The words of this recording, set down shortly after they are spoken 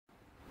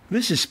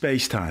This is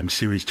SpaceTime,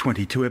 Series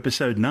 22,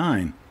 Episode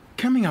 9.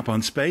 Coming up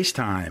on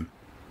SpaceTime,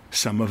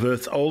 some of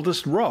Earth's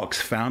oldest rocks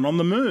found on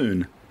the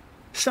Moon.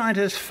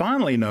 Scientists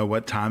finally know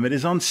what time it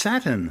is on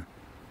Saturn.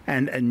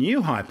 And a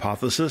new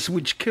hypothesis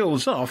which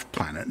kills off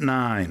Planet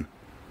 9.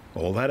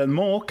 All that and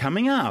more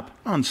coming up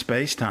on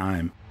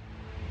SpaceTime.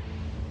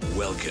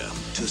 Welcome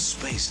to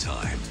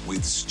SpaceTime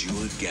with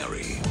Stuart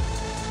Gary.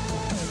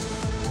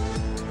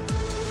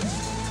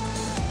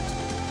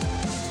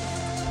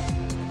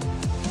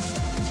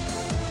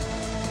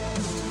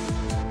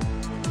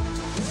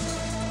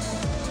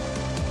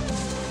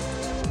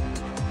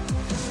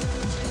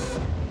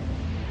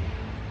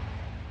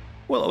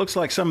 Well, it looks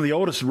like some of the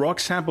oldest rock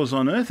samples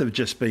on Earth have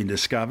just been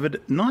discovered,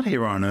 not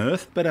here on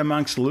Earth, but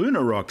amongst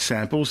lunar rock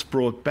samples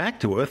brought back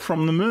to Earth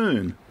from the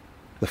Moon.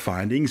 The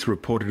findings,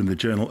 reported in the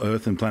journal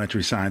Earth and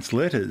Planetary Science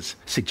Letters,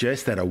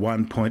 suggest that a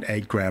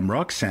 1.8 gram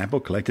rock sample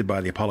collected by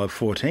the Apollo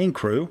 14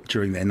 crew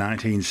during their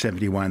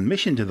 1971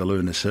 mission to the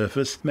lunar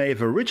surface may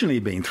have originally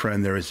been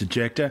thrown there as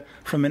ejecta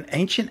from an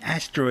ancient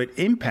asteroid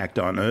impact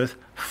on Earth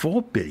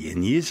 4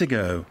 billion years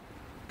ago.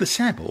 The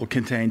sample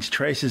contains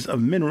traces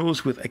of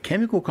minerals with a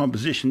chemical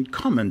composition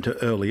common to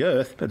early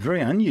Earth but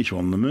very unusual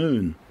on the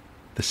Moon.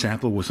 The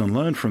sample was on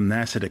loan from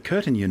NASA to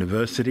Curtin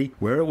University,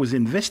 where it was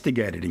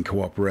investigated in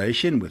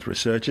cooperation with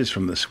researchers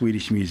from the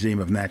Swedish Museum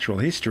of Natural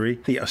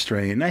History, the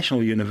Australian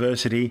National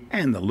University,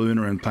 and the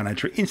Lunar and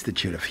Planetary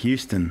Institute of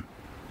Houston.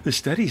 The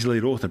study's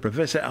lead author,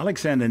 Professor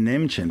Alexander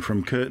Nemchin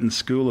from Curtin's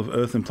School of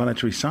Earth and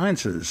Planetary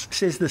Sciences,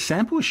 says the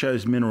sample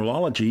shows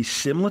mineralogy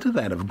similar to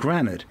that of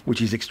granite,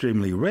 which is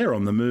extremely rare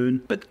on the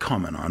Moon but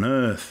common on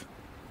Earth.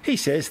 He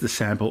says the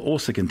sample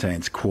also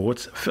contains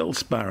quartz,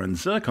 feldspar and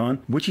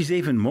zircon, which is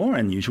even more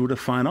unusual to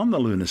find on the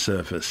lunar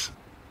surface.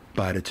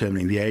 By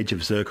determining the age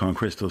of zircon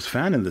crystals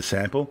found in the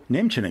sample,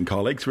 Nemchin and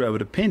colleagues were able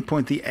to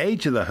pinpoint the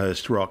age of the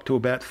host rock to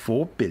about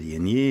 4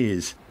 billion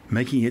years,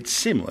 making it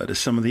similar to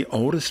some of the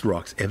oldest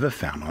rocks ever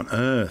found on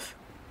Earth.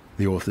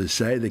 The authors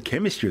say the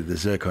chemistry of the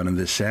zircon in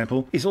this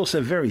sample is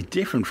also very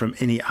different from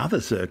any other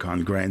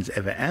zircon grains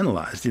ever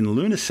analysed in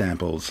lunar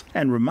samples,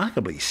 and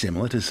remarkably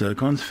similar to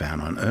zircons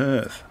found on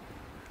Earth.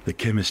 The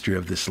chemistry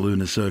of this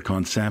lunar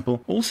zircon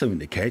sample also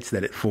indicates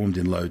that it formed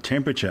in low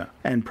temperature,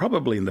 and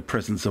probably in the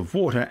presence of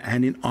water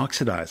and in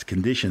oxidized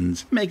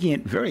conditions, making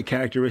it very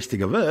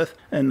characteristic of Earth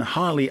and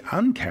highly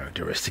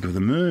uncharacteristic of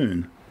the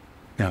Moon.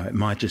 Now, it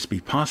might just be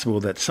possible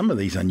that some of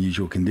these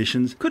unusual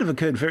conditions could have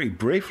occurred very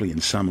briefly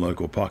in some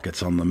local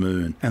pockets on the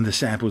Moon, and the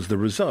sample is the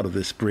result of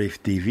this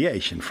brief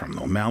deviation from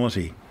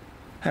normality.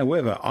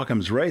 However,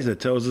 Occam's razor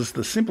tells us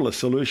the simplest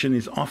solution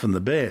is often the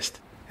best.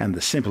 And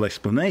the simple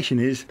explanation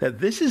is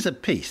that this is a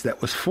piece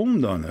that was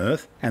formed on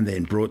Earth and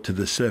then brought to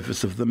the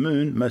surface of the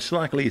Moon, most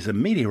likely as a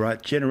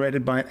meteorite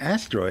generated by an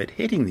asteroid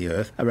hitting the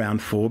Earth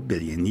around 4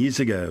 billion years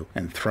ago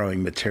and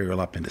throwing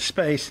material up into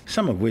space,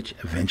 some of which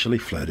eventually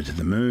floated to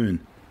the Moon.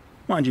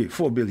 Mind you,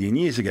 4 billion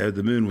years ago,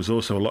 the Moon was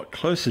also a lot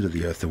closer to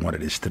the Earth than what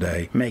it is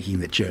today, making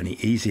the journey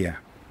easier.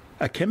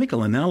 A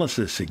chemical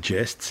analysis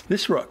suggests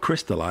this rock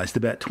crystallized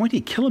about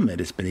 20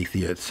 kilometers beneath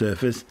the Earth's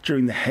surface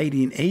during the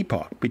Hadean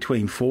epoch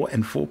between 4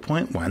 and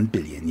 4.1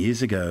 billion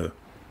years ago.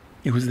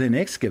 It was then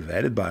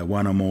excavated by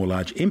one or more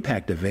large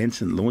impact events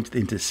and launched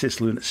into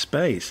cislunar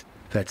space.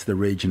 That's the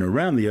region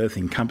around the Earth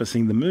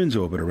encompassing the Moon's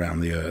orbit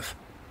around the Earth.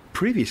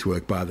 Previous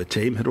work by the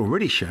team had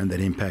already shown that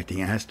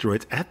impacting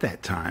asteroids at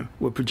that time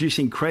were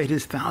producing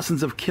craters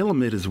thousands of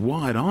kilometers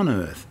wide on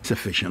Earth,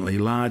 sufficiently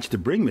large to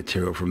bring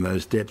material from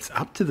those depths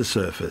up to the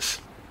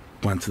surface.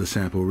 Once the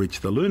sample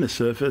reached the lunar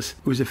surface,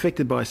 it was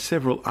affected by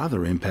several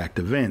other impact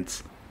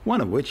events,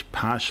 one of which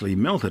partially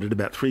melted it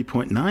about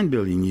 3.9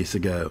 billion years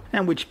ago,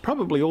 and which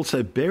probably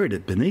also buried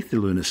it beneath the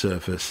lunar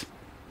surface.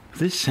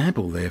 This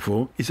sample,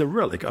 therefore, is a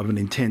relic of an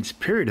intense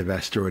period of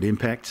asteroid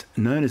impacts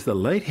known as the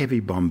Late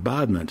Heavy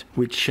Bombardment,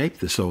 which shaped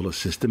the solar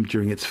system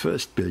during its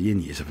first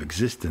billion years of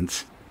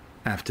existence.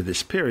 After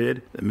this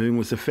period, the Moon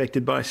was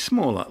affected by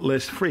smaller,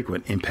 less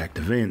frequent impact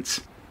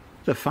events.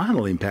 The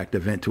final impact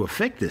event to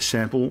affect this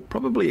sample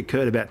probably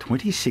occurred about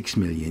 26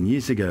 million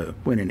years ago,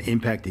 when an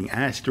impacting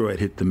asteroid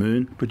hit the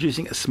Moon,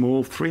 producing a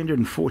small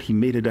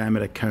 340-meter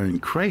diameter cone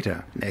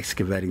crater, and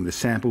excavating the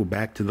sample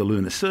back to the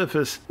lunar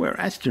surface, where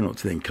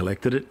astronauts then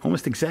collected it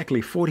almost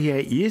exactly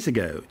 48 years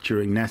ago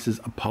during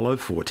NASA's Apollo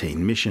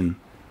 14 mission.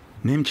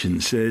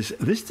 Nemchin says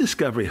this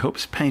discovery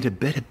helps paint a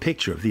better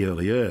picture of the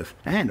early Earth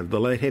and of the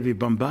late heavy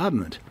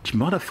bombardment, which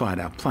modified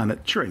our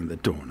planet during the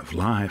dawn of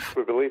life.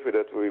 We believe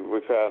that we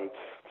found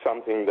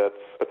something that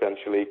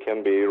potentially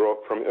can be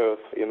rock from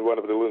Earth in one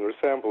of the lunar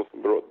samples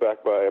brought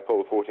back by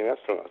Apollo 14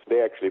 astronauts.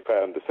 They actually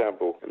found the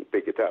sample and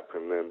picked it up,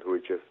 and then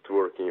we're just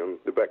working on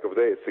the back of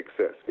their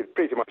success. It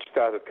pretty much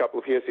started a couple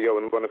of years ago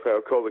when one of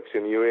our colleagues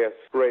in the US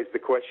raised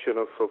the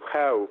question of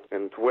how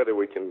and whether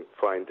we can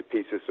find the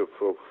pieces of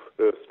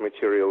Earth's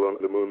material on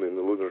the Moon in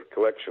the lunar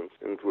collections,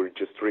 and we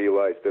just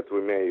realized that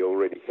we may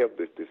already have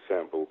this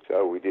sample.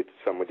 So we did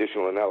some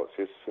additional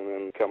analysis and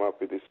then come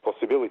up with this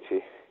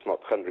possibility. It's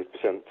not 100%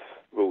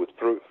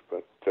 bulletproof,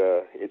 but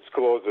it's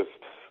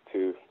closest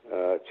to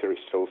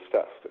terrestrial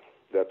stuff.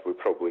 that we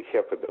probably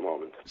have at the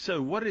moment.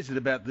 So what is it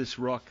about this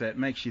rock that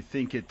makes you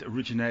think it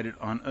originated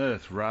on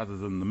Earth rather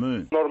than the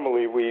Moon?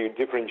 Normally we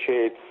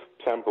differentiate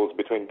samples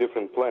between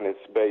different planets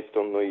based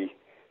on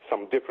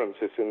some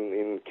differences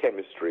in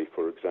chemistry,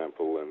 for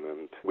example,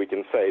 and we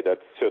can say that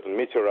certain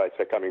meteorites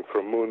are coming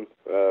from Moon,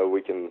 we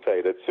can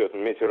say that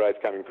certain meteorites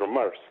coming from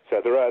Mars.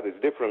 So there are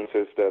these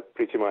differences that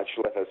pretty much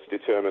let us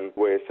determine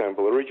where a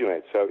sample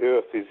originates. So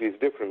Earth is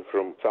different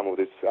from some of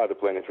these other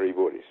planetary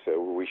bodies. So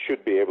we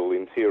should be able,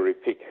 in theory,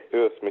 pick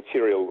Earth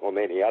material on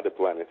any other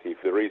planet if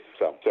there is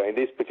some. So in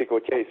this particular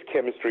case,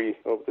 chemistry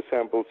of the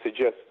sample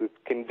suggests that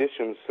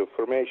conditions of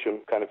formation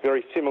kind of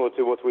very similar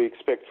to what we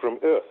expect from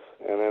Earth,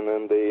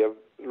 and they are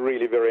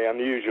really very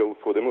unusual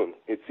for the Moon.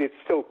 It's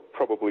still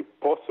probably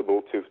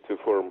possible to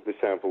form the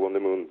sample on the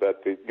Moon,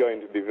 but it's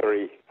going to be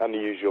very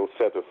unusual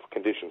set of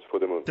conditions for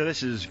the Moon. So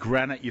this is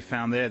granite you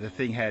found there. The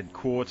thing had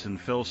quartz and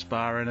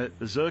feldspar in it.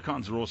 The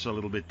zircons are also a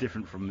little bit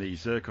different from the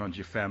zircons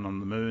you found on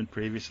the Moon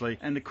previously.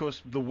 And of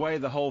course, the way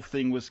the whole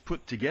thing was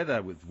put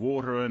together with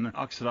water and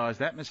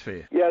oxidized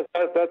atmosphere. Yes,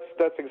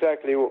 that's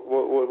exactly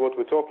what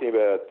we're talking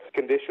about.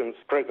 Conditions,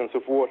 presence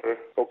of water,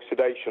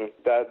 oxidation,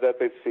 that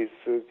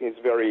is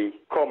very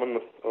common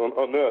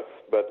on Earth,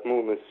 but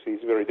Moon is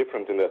very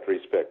different in that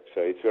respect.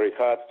 So it's very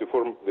hard to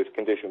form these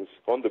conditions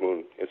on the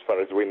Moon, as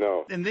far as we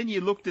know. And then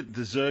you looked at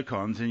the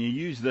zircons and you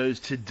used those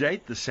to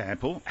date the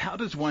sample. How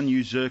does one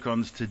use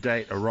zircons to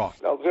date a rock?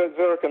 Well,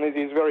 zircon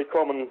is a very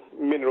common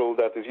mineral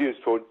that is used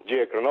for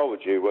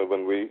geochronology.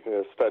 When we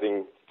are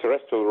studying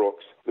terrestrial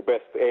rocks, the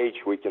best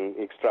age we can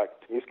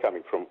extract is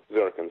coming from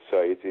zircon. So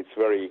it's a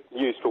very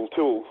useful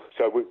tool.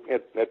 So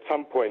at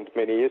some point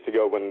many years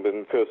ago, when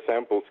the first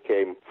samples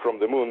came from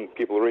the Moon,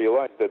 people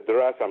realized that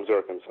there are some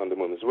zircons on the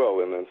Moon as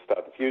well, and then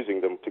started using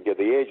them to get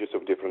the ages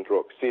of different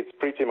rocks. It's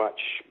pretty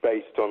much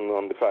based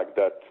on the fact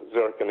that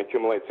zircon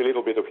accumulates a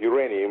little bit of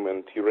uranium,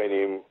 and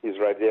uranium is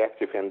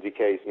radioactive and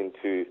decays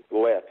into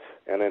lead.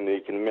 And then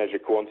you can measure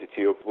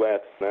quantity of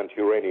lead and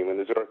uranium in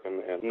the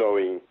zircon, and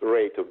knowing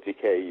rate of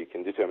decay, you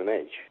can determine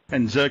age.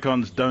 And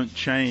zircons don't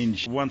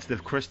change once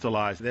they've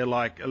crystallized. They're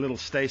like a little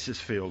stasis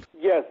field.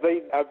 Yes,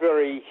 they are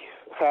very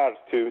hard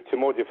to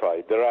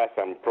modify. There are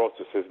some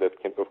processes that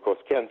of course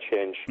can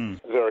change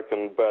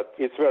zircon, but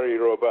it's very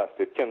robust.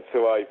 It can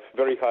survive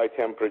very high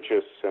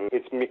temperatures, and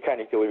it's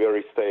mechanically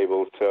very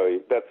stable. So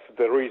that's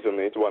the reason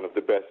it's one of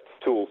the best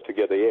tools to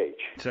get the age.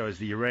 So as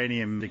the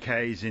uranium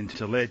decays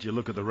into lead, you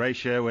look at the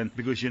ratio, and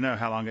because you know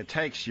how long it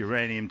takes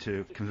uranium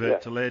to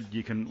convert to lead,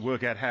 you can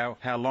work out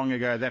how long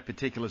ago that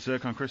particular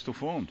zircon crystal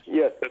formed.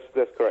 Yes,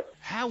 that's correct.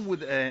 How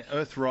would an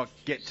Earth rock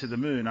get to the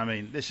Moon? I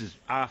mean, this is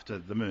after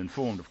the Moon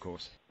formed, of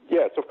course.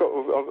 Yes, of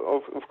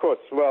course.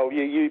 Well,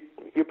 you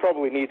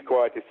probably need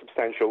quite a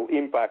substantial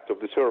impact of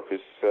the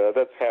surface.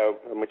 That's how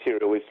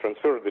material is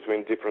transferred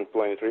between different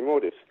planetary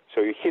bodies.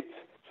 So you hit,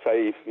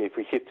 say, if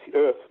we hit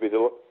Earth with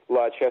a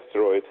large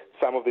asteroid,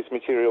 some of this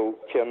material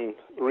can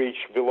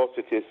reach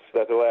velocities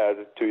that allow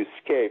it to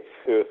escape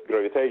Earth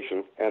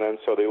gravitation, and then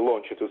so they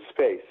launch it to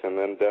space, and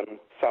then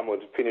some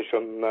would finish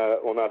on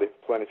other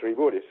planetary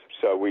bodies.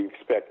 So we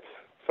expect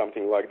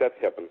something like that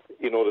happen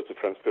in order to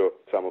transfer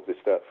some of this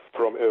stuff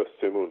from Earth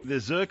to Moon. The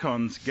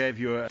zircons gave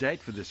you a date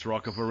for this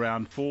rock of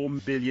around 4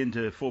 billion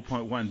to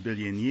 4.1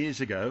 billion years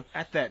ago.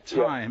 At that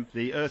time,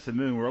 the Earth and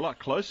Moon were a lot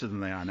closer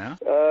than they are now.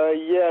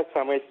 Yes,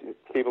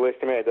 people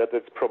estimate that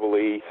it's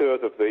probably a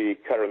third of the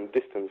current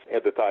distance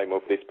at the time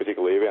of this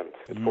particular event,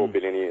 at 4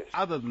 billion years.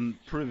 Other than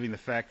proving the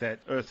fact that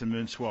Earth and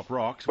Moon swap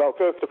rocks... Well,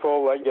 first of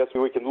all, I guess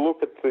we can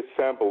look at this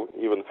sample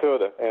even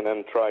further and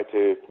then try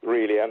to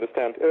really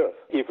understand Earth,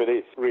 if it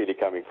is really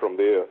coming from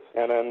the Earth.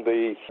 And then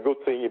the good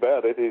thing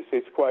about it is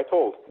it's quite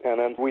old. And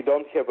then we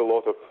don't have a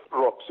lot of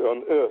rocks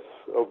on Earth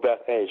of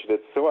that age that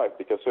survive,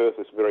 because Earth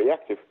is very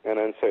active, and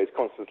then so it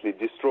constantly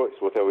destroys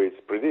whatever it's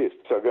produced.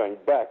 So going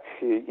back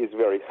is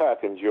very hard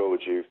in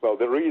geology. Well,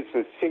 there is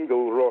a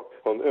single rock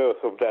on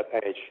Earth of that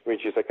age,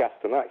 which is a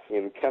cast ice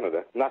in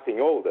Canada, nothing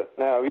older.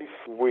 Now, if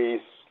we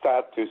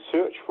start to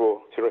search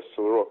for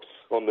terrestrial rocks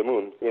on the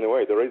Moon, in a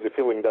way, there is a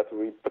feeling that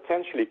we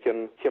potentially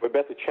can have a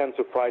better chance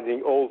of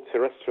finding old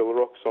terrestrial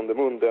rocks on the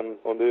Moon than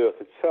on the Earth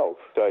itself.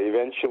 So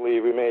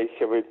eventually we may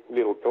have a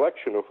little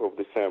collection of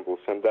the samples,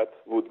 and that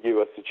would give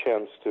us a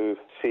chance to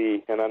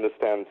see and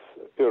understand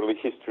early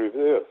history of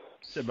the Earth.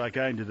 So by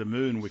going to the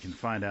Moon, we can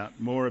find out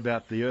more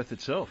about the Earth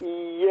itself?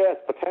 Yes,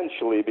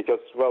 potentially, because,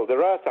 well,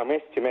 there are some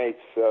estimates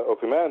of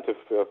amount of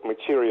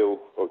material,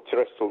 or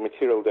terrestrial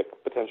material, that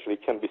potentially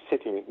can be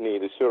sitting near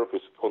the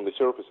surface, on the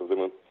surface of the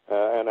Moon.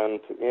 And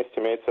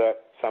estimates are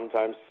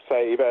sometimes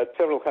say about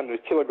several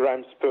hundred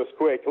kilograms per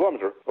square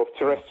kilometer of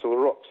terrestrial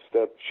rocks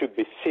that should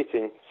be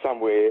sitting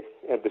somewhere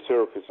at the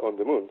surface on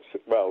the Moon.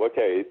 Well,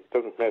 okay, it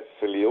doesn't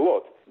necessarily a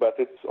lot, but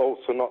it's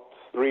also not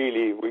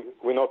really,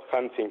 we're not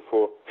hunting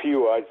for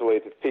few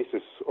isolated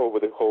pieces over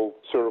the whole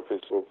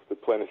surface of the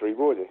planetary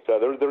body. So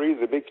there is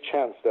a big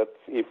chance that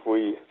if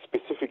we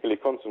specifically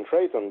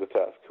concentrate on the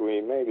task,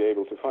 we may be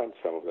able to find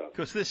some of that.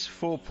 Because this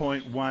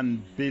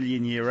 4.1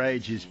 billion year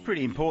age is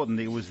pretty important.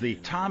 It was the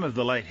time of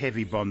the late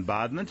heavy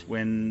bombardment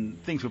when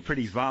things were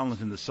pretty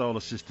violent in the solar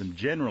system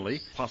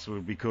generally,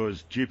 possibly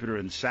because Jupiter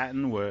and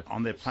Saturn were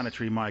on their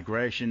planetary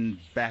migration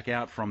back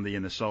out from the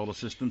inner solar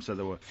system, so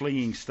they were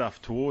flinging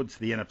stuff towards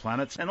the inner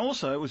planets. And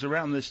also it was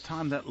around this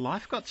time that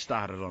life got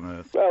started on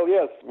Earth. Well,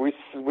 yes,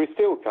 we're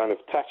still kind of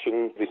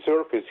touching the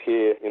surface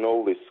here in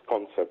all these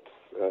concepts.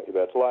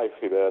 About life,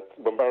 about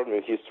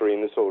bombardment history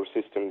in the solar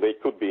system, they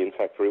could be in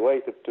fact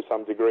related to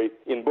some degree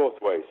in both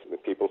ways. The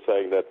people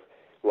saying that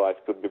life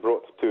could be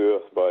brought to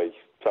Earth by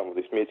some of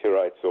these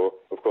meteorites, or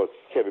of course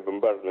heavy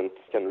bombardment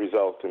can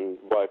result in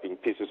wiping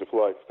pieces of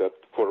life that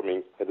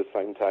forming at the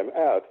same time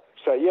out.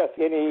 So yes,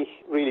 any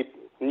really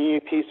new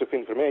piece of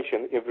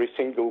information, every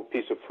single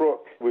piece of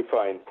rock we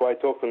find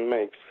quite often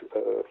makes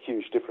a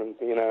huge difference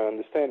in our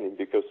understanding,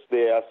 because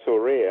they are so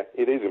rare.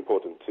 It is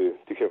important to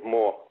have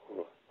more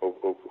of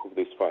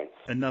these finds.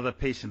 Another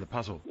piece in the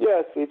puzzle.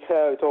 Yes, it's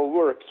how it all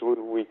works.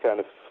 We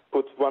kind of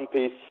put one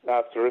piece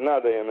after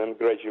another and then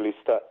gradually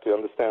start to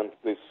understand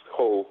this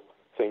whole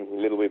thing a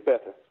little bit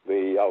better.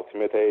 The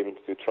ultimate aim is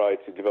to try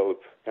to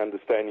develop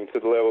understanding to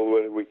the level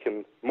where we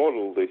can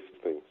model these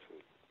things.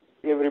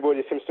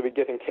 Everybody seems to be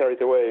getting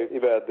carried away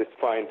about this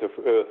find of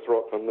Earth,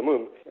 rock on the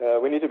Moon.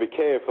 We need to be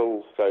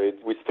careful, so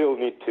we still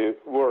need to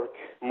work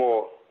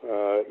more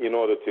in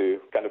order to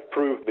kind of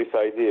prove this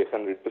idea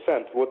 100%.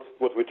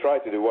 What we try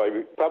to do, why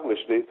we publish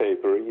this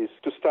paper, is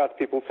to start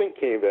people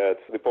thinking about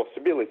the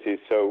possibilities,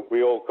 so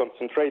we all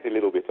concentrate a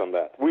little bit on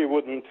that. We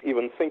wouldn't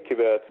even think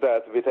about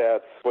that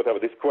without whatever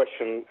this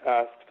question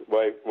asked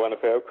by one of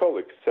our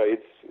colleagues. So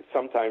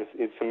sometimes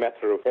it's a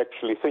matter of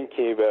actually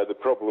thinking about the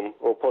problem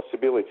or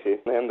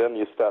possibility, and then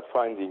you start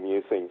finding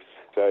new things.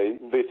 So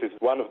this is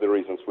one of the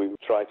reasons we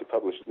try to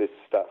publish this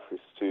stuff, is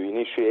to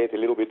initiate a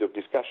little bit of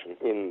discussion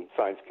in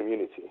science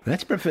community.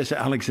 That's Professor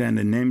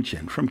Alexander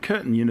Nemchin from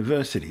Curtin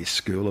University's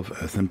School of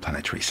Earth and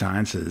Planetary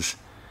Sciences.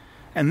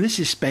 And this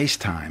is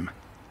SpaceTime.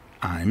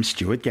 I'm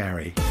Stuart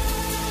Gary.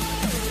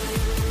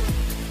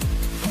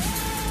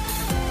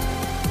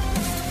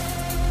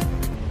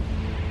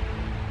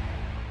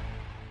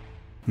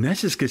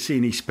 NASA's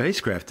Cassini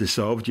spacecraft has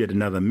solved yet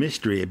another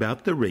mystery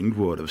about the ringed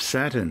world of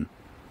Saturn.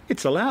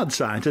 It's allowed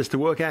scientists to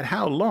work out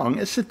how long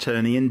a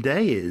Saturnian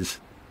day is.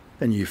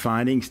 The new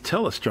findings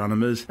tell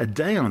astronomers a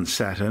day on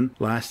Saturn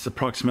lasts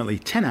approximately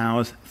 10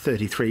 hours,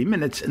 33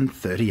 minutes and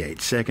 38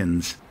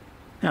 seconds.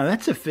 Now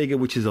that's a figure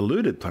which has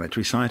eluded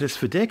planetary scientists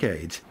for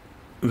decades.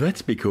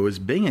 That's because,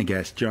 being a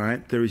gas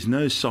giant, there is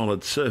no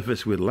solid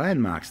surface with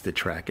landmarks to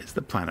track as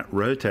the planet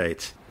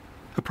rotates.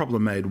 A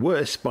problem made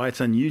worse by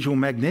its unusual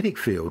magnetic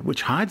field,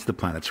 which hides the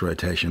planet's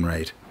rotation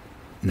rate.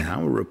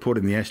 Now, a report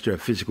in the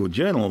Astrophysical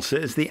Journal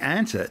says the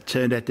answer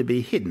turned out to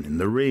be hidden in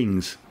the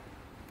rings.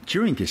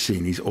 During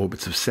Cassini's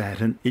orbits of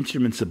Saturn,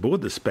 instruments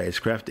aboard the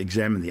spacecraft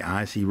examined the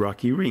icy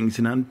rocky rings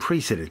in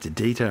unprecedented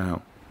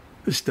detail.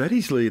 The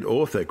study's lead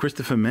author,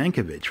 Christopher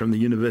Mankiewicz from the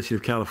University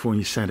of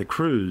California, Santa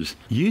Cruz,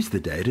 used the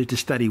data to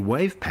study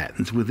wave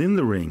patterns within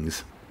the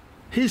rings.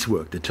 His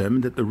work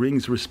determined that the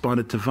rings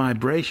responded to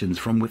vibrations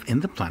from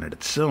within the planet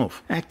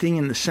itself, acting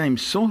in the same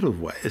sort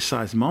of way as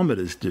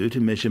seismometers do to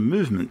measure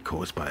movement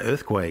caused by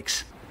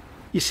earthquakes.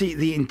 You see,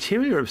 the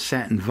interior of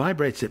Saturn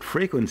vibrates at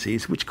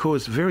frequencies which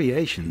cause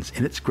variations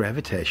in its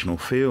gravitational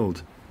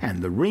field,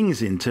 and the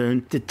rings in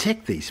turn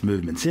detect these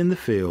movements in the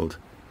field.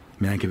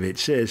 Mankiewicz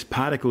says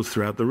particles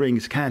throughout the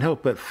rings can't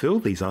help but feel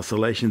these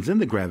oscillations in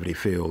the gravity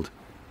field.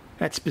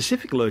 At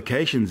specific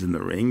locations in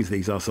the rings,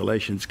 these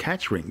oscillations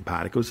catch ring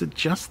particles at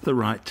just the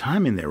right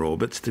time in their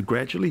orbits to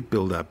gradually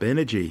build up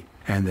energy,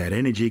 and that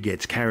energy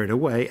gets carried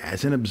away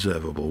as an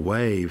observable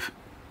wave.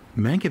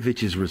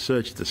 Mankiewicz's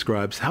research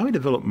describes how he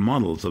developed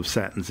models of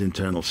Saturn's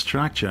internal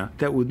structure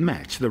that would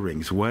match the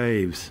ring's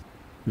waves.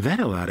 That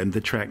allowed him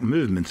to track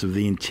movements of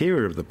the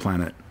interior of the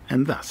planet,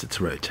 and thus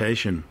its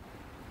rotation.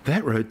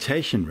 That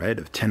rotation rate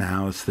of 10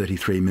 hours,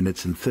 33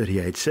 minutes and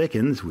 38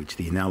 seconds, which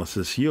the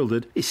analysis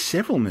yielded, is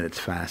several minutes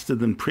faster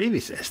than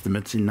previous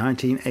estimates in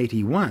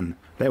 1981.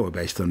 They were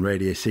based on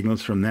radio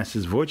signals from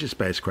NASA's Voyager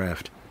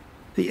spacecraft.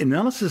 The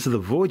analysis of the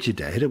Voyager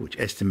data, which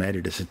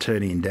estimated a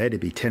Saturnian day to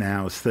be 10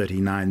 hours,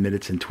 39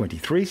 minutes and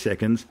 23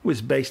 seconds,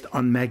 was based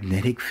on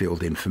magnetic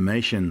field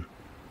information.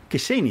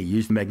 Cassini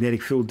used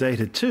magnetic field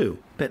data too,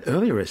 but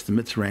earlier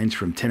estimates ranged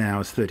from 10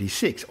 hours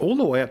 36 all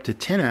the way up to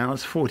 10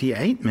 hours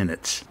 48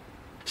 minutes.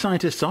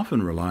 Scientists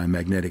often rely on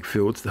magnetic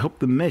fields to help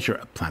them measure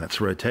a planet's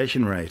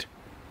rotation rate.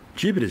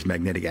 Jupiter's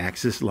magnetic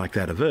axis, like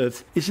that of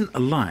Earth's, isn't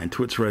aligned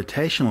to its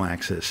rotational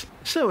axis,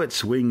 so it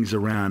swings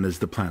around as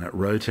the planet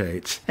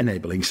rotates,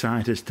 enabling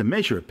scientists to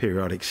measure a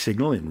periodic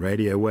signal in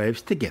radio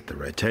waves to get the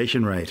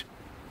rotation rate.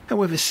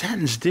 However,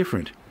 Saturn's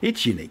different.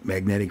 Its unique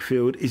magnetic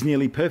field is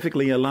nearly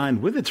perfectly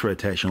aligned with its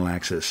rotational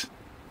axis.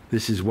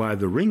 This is why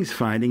the rings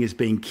finding has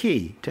been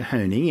key to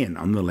honing in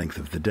on the length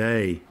of the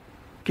day.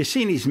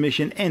 Cassini's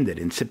mission ended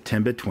in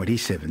September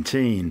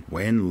 2017,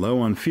 when, low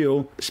on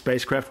fuel, the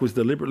spacecraft was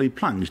deliberately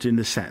plunged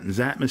into Saturn's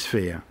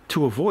atmosphere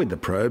to avoid the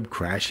probe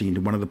crashing into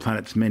one of the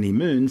planet's many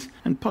moons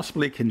and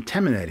possibly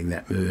contaminating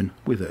that moon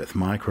with Earth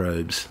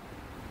microbes.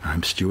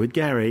 I'm Stuart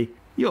Gary.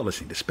 You're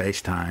listening to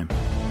SpaceTime.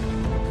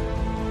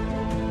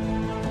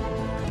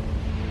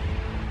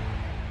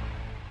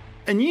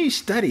 A new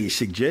study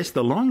suggests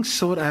the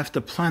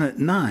long-sought-after Planet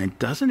 9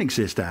 doesn't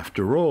exist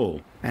after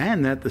all,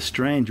 and that the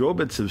strange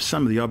orbits of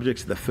some of the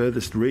objects at the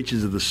furthest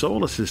reaches of the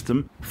solar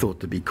system,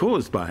 thought to be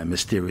caused by a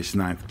mysterious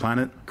ninth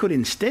planet, could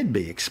instead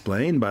be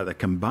explained by the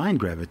combined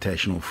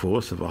gravitational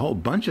force of a whole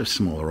bunch of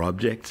smaller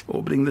objects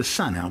orbiting the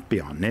Sun out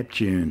beyond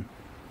Neptune.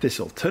 This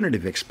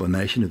alternative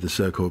explanation of the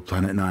so-called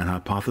Planet 9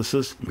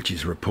 hypothesis, which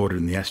is reported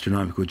in the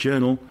Astronomical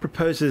Journal,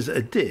 proposes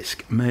a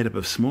disk made up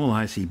of small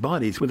icy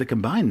bodies with a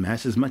combined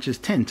mass as much as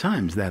 10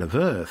 times that of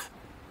Earth.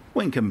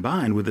 When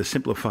combined with a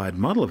simplified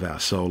model of our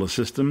solar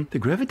system, the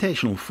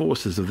gravitational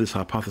forces of this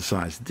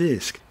hypothesized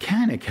disk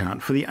can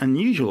account for the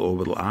unusual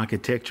orbital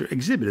architecture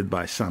exhibited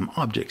by some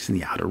objects in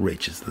the outer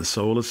reaches of the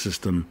solar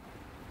system.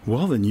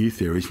 While the new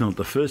theory is not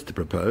the first to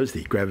propose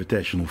the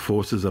gravitational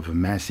forces of a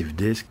massive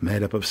disk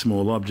made up of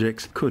small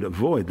objects could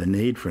avoid the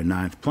need for a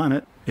ninth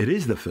planet, it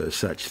is the first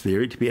such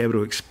theory to be able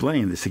to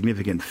explain the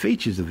significant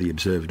features of the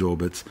observed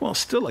orbits while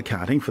still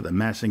accounting for the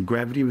mass and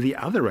gravity of the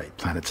other 8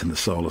 planets in the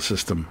solar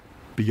system.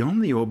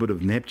 Beyond the orbit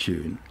of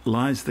Neptune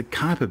lies the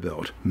Kuiper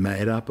Belt,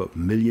 made up of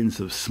millions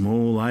of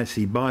small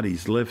icy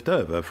bodies left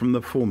over from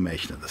the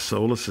formation of the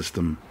solar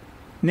system.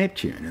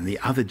 Neptune and the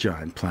other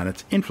giant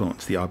planets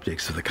influence the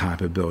objects of the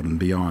Kuiper Belt and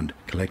beyond,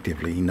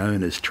 collectively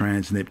known as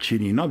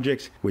trans-Neptunian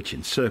objects, which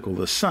encircle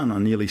the Sun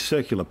on nearly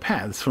circular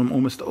paths from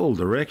almost all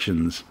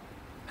directions.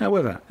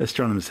 However,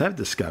 astronomers have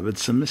discovered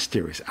some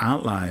mysterious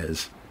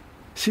outliers.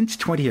 Since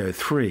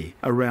 2003,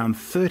 around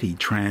 30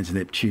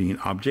 trans-Neptunian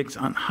objects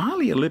on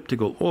highly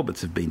elliptical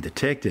orbits have been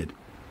detected.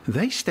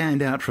 They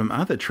stand out from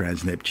other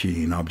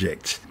trans-Neptunian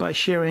objects by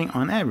sharing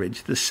on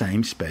average the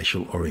same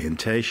spatial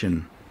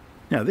orientation.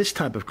 Now, this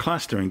type of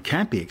clustering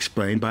can't be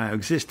explained by our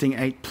existing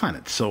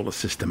 8-planet solar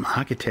system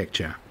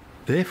architecture.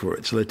 Therefore,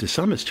 it's led to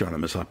some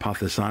astronomers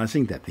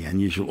hypothesizing that the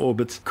unusual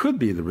orbits could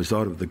be the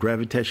result of the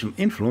gravitational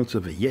influence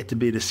of a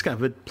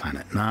yet-to-be-discovered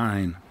Planet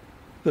 9.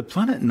 The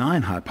Planet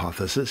 9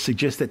 hypothesis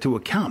suggests that to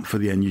account for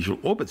the unusual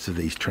orbits of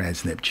these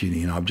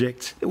trans-Neptunian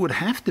objects, it would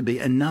have to be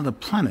another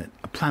planet,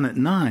 a Planet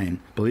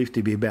 9, believed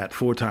to be about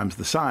 4 times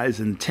the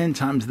size and 10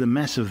 times the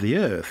mass of the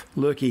Earth,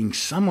 lurking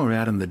somewhere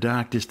out in the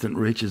dark distant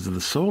reaches of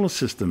the solar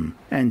system,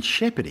 and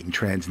shepherding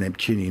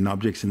trans-Neptunian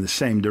objects in the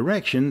same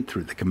direction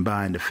through the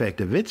combined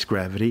effect of its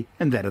gravity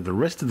and that of the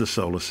rest of the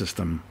solar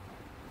system.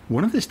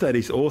 One of the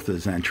study's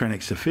authors,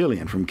 Antranik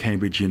Sefelian from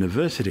Cambridge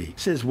University,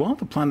 says while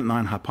the Planet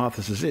 9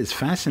 hypothesis is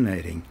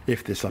fascinating,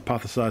 if this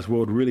hypothesized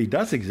world really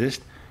does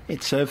exist,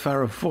 it's so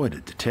far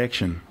avoided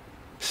detection.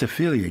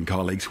 Sefelian and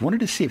colleagues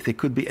wanted to see if there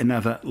could be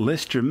another,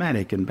 less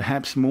dramatic and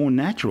perhaps more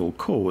natural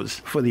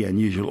cause for the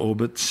unusual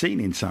orbits seen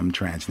in some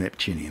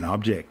trans-Neptunian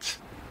objects.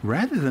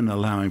 Rather than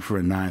allowing for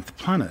a ninth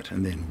planet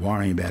and then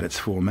worrying about its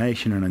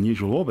formation and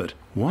unusual orbit,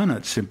 why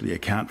not simply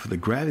account for the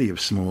gravity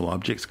of small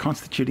objects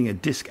constituting a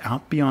disk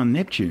out beyond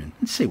Neptune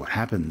and see what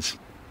happens?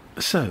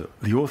 So,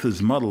 the authors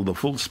modelled the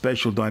full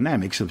spatial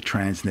dynamics of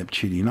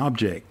trans-Neptunian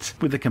objects,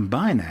 with the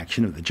combined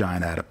action of the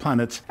giant outer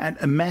planets and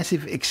a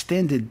massive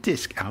extended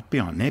disk out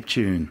beyond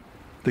Neptune.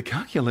 The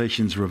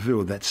calculations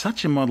revealed that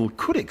such a model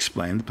could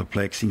explain the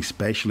perplexing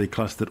spatially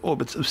clustered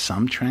orbits of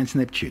some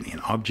trans-Neptunian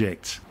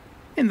objects.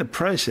 In the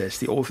process,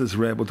 the authors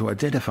were able to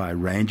identify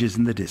ranges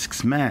in the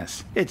disk's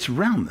mass, its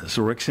roundness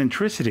or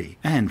eccentricity,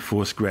 and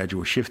force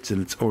gradual shifts in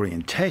its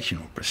orientation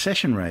or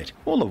precession rate,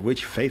 all of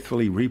which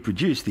faithfully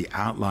reproduce the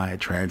outlier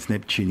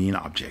trans-Neptunian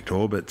object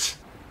orbits.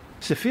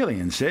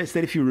 Sefelian says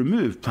that if you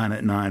remove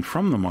Planet 9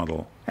 from the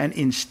model, and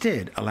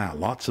instead allow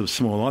lots of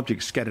small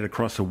objects scattered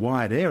across a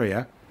wide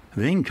area,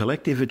 then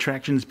collective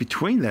attractions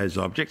between those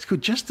objects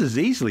could just as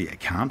easily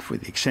account for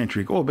the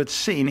eccentric orbits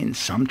seen in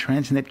some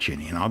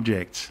trans-Neptunian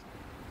objects.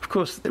 Of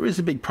course, there is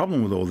a big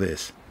problem with all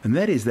this, and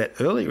that is that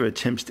earlier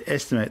attempts to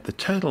estimate the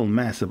total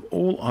mass of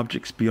all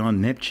objects beyond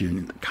Neptune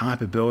in the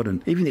Kuiper Belt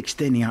and even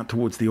extending out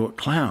towards the Oort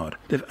cloud,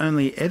 they've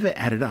only ever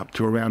added up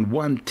to around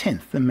 1/10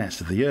 the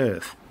mass of the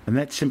Earth, and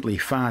that's simply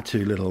far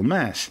too little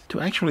mass to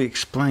actually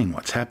explain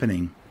what's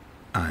happening.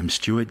 I'm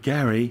Stuart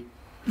Gary.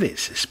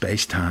 This is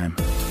SpaceTime.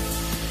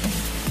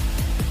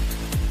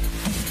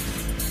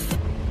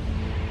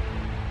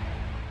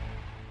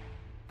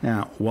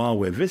 Now, while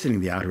we're visiting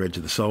the outer edge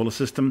of the solar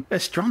system,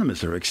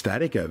 astronomers are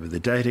ecstatic over the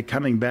data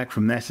coming back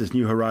from NASA's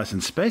New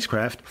Horizons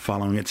spacecraft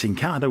following its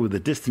encounter with the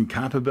distant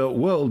Kuiper Belt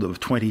world of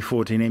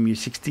 2014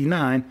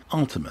 MU-69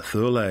 Ultima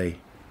Thule.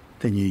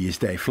 The New Year's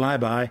Day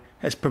flyby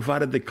has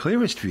provided the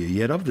clearest view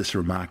yet of this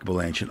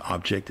remarkable ancient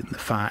object in the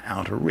far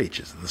outer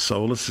reaches of the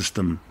solar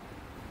system.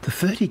 The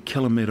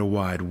 30-kilometre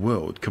wide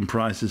world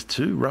comprises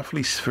 2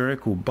 roughly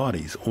spherical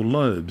bodies or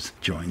lobes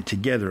joined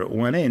together at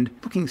one end,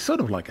 looking sort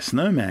of like a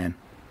snowman.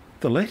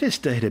 The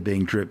latest data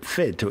being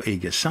drip-fed to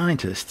eager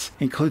scientists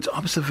includes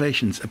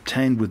observations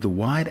obtained with the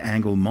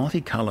wide-angle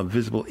multicolour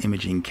visible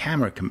imaging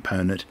camera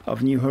component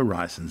of New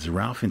Horizons'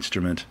 Ralph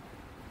instrument.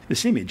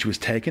 This image was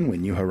taken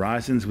when New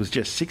Horizons was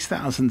just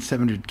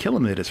 6,700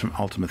 kilometres from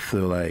Ultima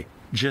Thule,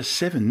 just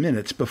 7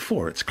 minutes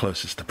before its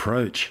closest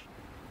approach.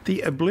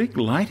 The oblique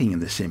lighting in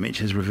this image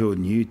has revealed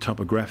new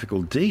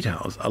topographical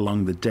details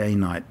along the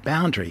day-night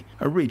boundary,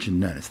 a region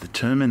known as the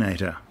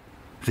Terminator.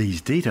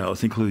 These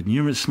details include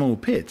numerous small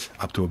pits,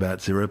 up to about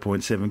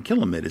 0.7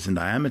 kilometres in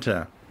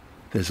diameter.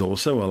 There's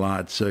also a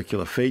large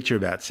circular feature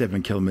about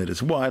 7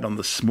 kilometres wide on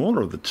the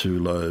smaller of the two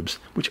lobes,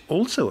 which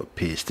also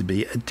appears to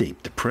be a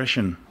deep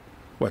depression.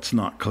 What's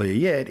not clear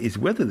yet is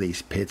whether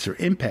these pits are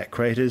impact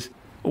craters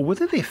or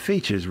whether they're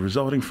features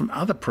resulting from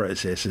other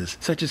processes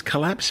such as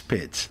collapse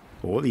pits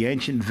or the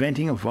ancient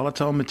venting of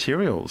volatile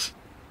materials.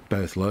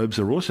 Both lobes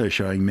are also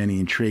showing many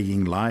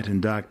intriguing light and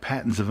dark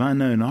patterns of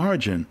unknown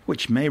origin,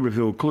 which may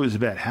reveal clues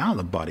about how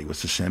the body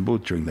was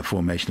assembled during the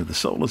formation of the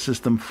solar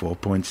system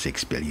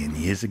 4.6 billion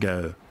years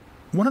ago.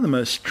 One of the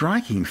most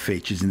striking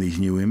features in these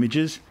new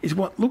images is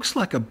what looks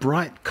like a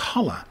bright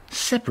collar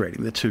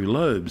separating the two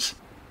lobes.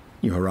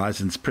 New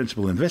Horizons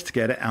principal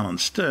investigator Alan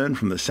Stern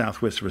from the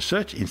Southwest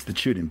Research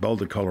Institute in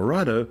Boulder,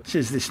 Colorado,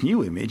 says this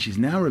new image is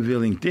now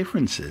revealing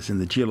differences in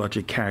the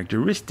geologic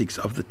characteristics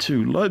of the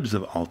two lobes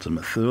of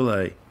Ultima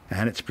Thule,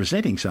 and it's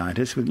presenting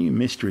scientists with new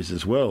mysteries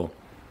as well.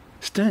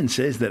 Stern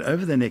says that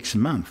over the next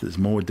month, as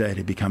more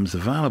data becomes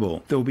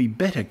available, there will be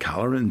better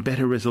colour and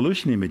better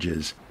resolution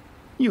images.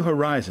 New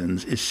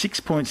Horizons is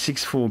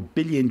 6.64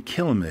 billion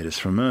kilometres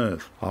from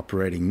Earth,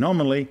 operating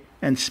nominally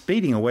and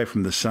speeding away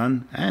from the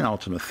Sun and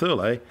Ultima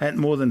Thule at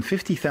more than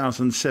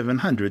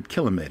 50,700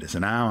 kilometres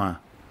an hour.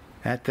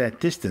 At that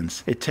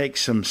distance, it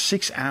takes some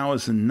 6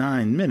 hours and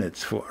 9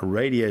 minutes for a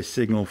radio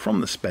signal from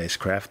the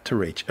spacecraft to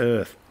reach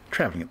Earth,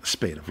 travelling at the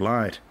speed of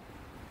light.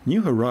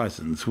 New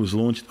Horizons was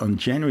launched on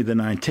January the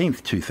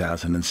 19th,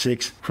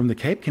 2006 from the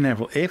Cape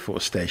Canaveral Air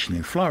Force Station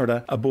in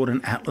Florida aboard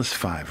an Atlas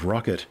V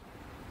rocket.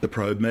 The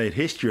probe made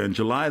history on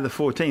July the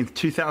 14th,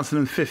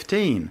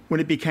 2015, when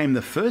it became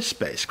the first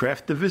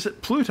spacecraft to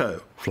visit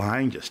Pluto,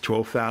 flying just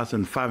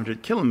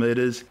 12,500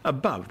 kilometres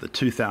above the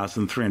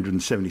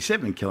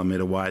 2,377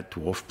 kilometre wide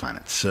dwarf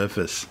planet's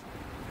surface.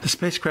 The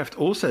spacecraft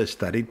also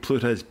studied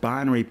Pluto's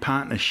binary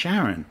partner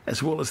Charon,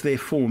 as well as their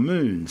 4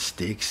 moons,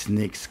 Styx,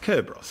 Nix,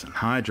 Kerberos and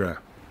Hydra.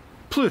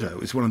 Pluto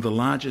is one of the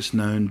largest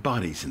known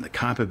bodies in the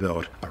Kuiper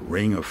Belt, a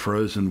ring of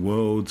frozen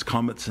worlds,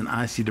 comets and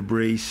icy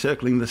debris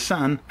circling the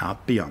Sun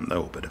out beyond the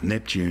orbit of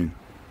Neptune.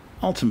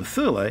 Ultima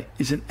Thule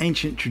is an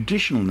ancient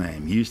traditional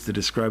name used to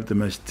describe the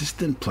most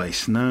distant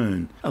place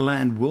known, a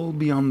land well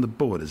beyond the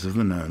borders of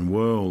the known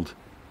world.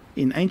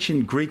 In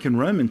ancient Greek and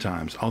Roman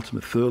times,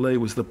 Ultima Thule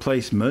was the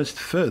place most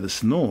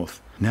furthest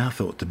north, now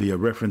thought to be a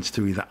reference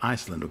to either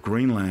Iceland or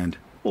Greenland,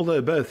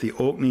 although both the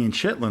Orkney and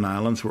Shetland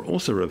Islands were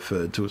also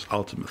referred to as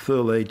Ultima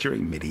Thule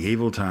during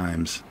medieval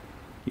times.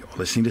 You're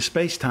listening to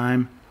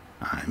SpaceTime.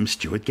 I'm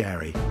Stuart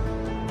Gary.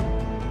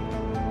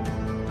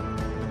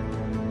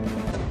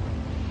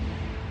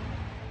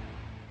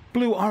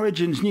 Blue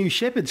Origin's New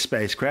Shepard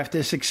spacecraft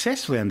has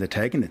successfully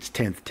undertaken its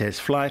 10th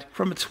test flight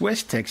from its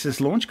West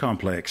Texas launch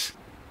complex.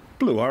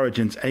 Blue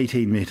Origin's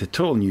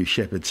 18-metre-tall New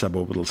Shepard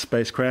suborbital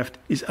spacecraft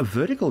is a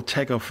vertical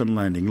takeoff and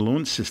landing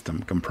launch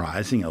system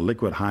comprising a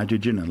liquid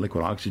hydrogen and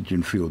liquid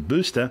oxygen fueled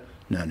booster,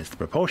 known as the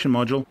propulsion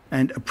module,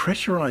 and a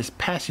pressurized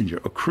passenger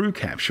or crew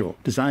capsule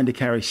designed to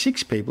carry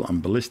 6 people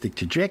on ballistic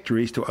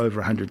trajectories to over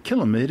 100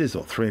 kilometres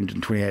or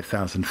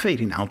 328,000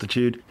 feet in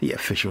altitude, the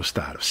official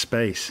start of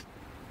space.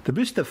 The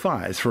booster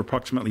fires for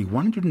approximately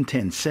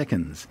 110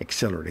 seconds,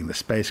 accelerating the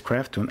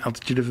spacecraft to an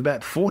altitude of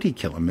about 40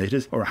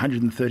 kilometres or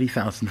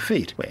 130,000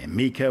 feet, where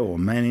MECO or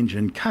main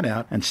engine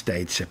cutout and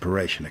stage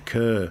separation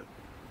occur.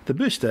 The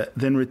booster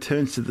then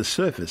returns to the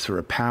surface for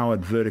a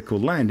powered vertical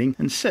landing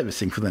and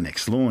servicing for the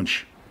next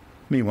launch.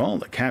 Meanwhile,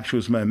 the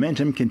capsule's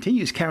momentum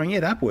continues carrying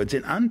it upwards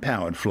in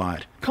unpowered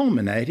flight,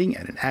 culminating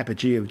at an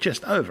apogee of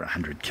just over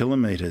 100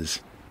 kilometres.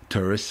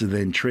 Tourists are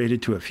then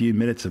treated to a few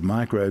minutes of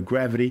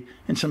microgravity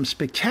and some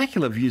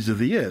spectacular views of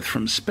the Earth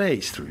from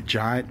space through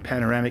giant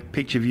panoramic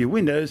picture view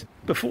windows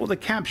before the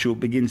capsule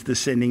begins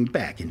descending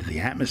back into the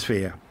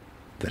atmosphere.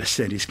 The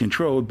descent is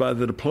controlled by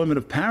the deployment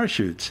of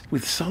parachutes,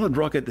 with solid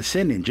rocket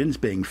descent engines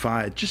being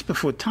fired just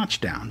before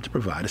touchdown to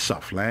provide a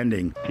soft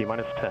landing.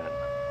 T-minus 10,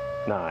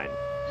 9,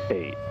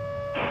 8,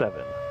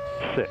 7,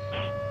 6,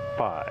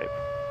 5,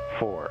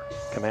 4.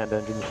 Command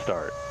engine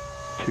start.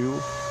 2,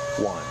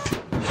 1.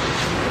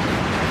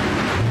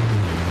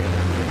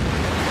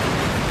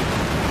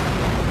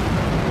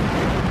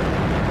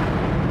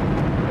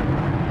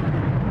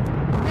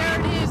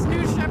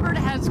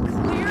 Has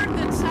cleared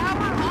the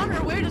tower on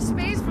her way to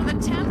space for the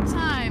 10th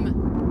time.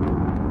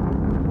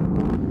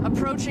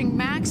 Approaching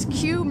max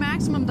Q,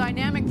 maximum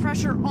dynamic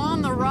pressure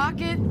on the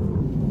rocket.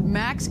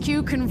 Max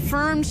Q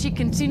confirmed. She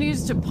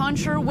continues to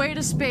punch her way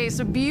to space.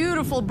 A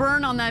beautiful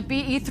burn on that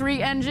BE-3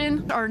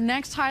 engine. Our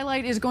next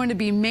highlight is going to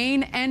be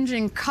main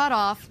engine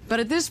cutoff. But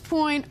at this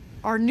point,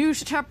 our New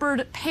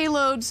Shepard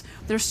payloads,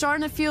 they're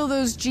starting to feel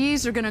those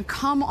Gs. They're going to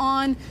come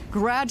on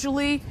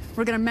gradually.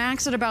 We're going to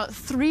max at about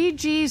 3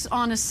 Gs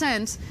on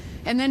ascent.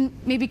 And then,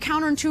 maybe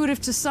counterintuitive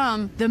to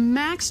some, the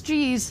max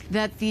Gs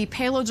that the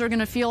payloads are going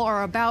to feel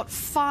are about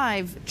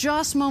 5,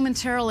 just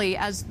momentarily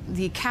as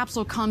the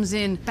capsule comes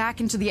in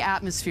back into the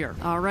atmosphere.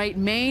 All right,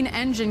 main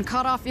engine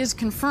cutoff is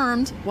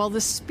confirmed. While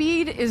the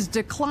speed is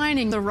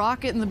declining, the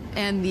rocket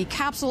and the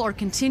capsule are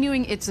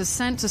continuing its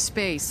ascent to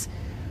space.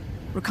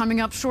 We're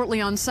coming up shortly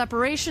on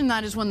separation.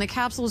 That is when the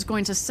capsule is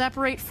going to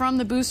separate from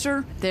the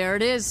booster. There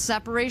it is.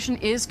 Separation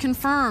is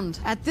confirmed.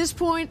 At this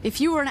point,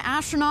 if you were an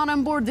astronaut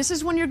on board, this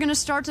is when you're going to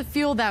start to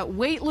feel that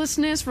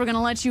weightlessness. We're going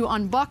to let you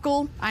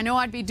unbuckle. I know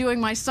I'd be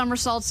doing my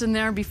somersaults in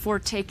there before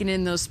taking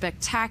in those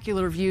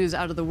spectacular views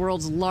out of the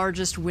world's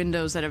largest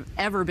windows that have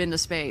ever been to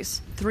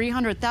space.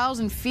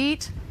 300,000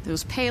 feet.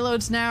 Those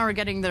payloads now are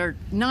getting their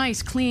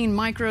nice, clean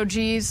micro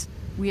Gs.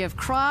 We have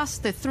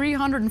crossed the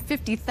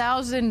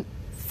 350,000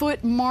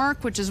 foot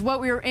mark, which is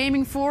what we were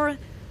aiming for.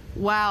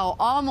 Wow,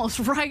 almost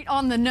right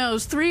on the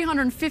nose.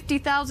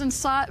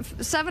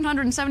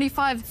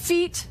 350,775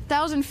 feet,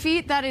 1,000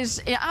 feet. That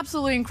is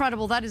absolutely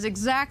incredible. That is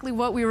exactly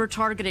what we were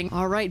targeting.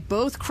 All right,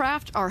 both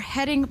craft are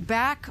heading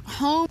back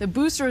home. The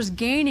booster is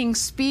gaining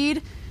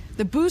speed.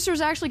 The booster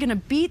is actually going to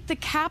beat the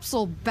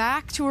capsule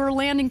back to her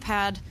landing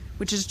pad,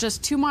 which is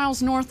just 2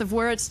 miles north of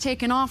where it's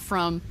taken off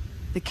from.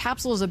 The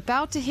capsule is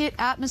about to hit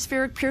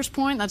atmospheric pierce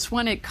point. That's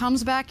when it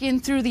comes back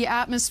in through the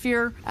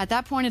atmosphere. At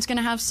that point, it's going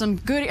to have some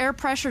good air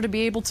pressure to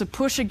be able to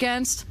push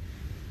against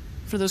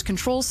for those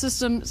control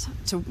systems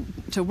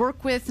to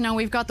work with. Now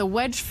we've got the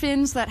wedge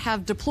fins that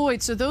have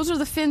deployed. So those are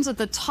the fins at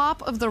the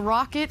top of the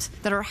rocket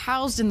that are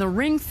housed in the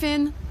ring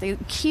fin. They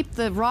keep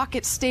the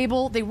rocket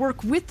stable. They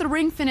work with the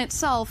ring fin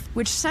itself,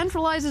 which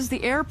centralizes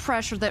the air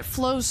pressure that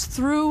flows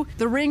through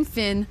the ring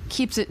fin,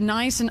 keeps it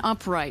nice and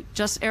upright,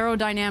 just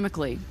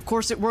aerodynamically. Of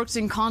course, it works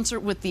in concert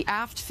with the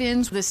aft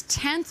fins. This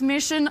 10th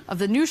mission of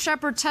the New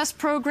Shepard test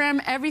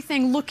program,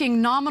 everything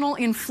looking nominal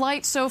in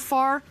flight so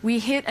far. We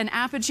hit an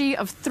apogee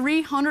of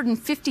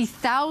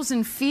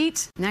 350,000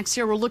 feet. Next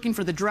year, we're looking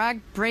for the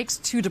drag brakes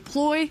to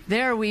deploy.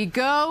 There we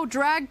go.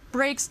 Drag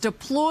brakes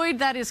deployed.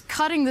 That is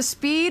cutting the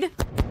speed.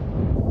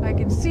 I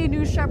can see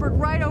New Shepard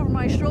right over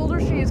my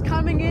shoulder. She is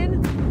coming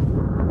in.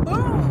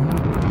 Boom!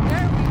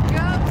 There we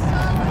go.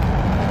 Solid.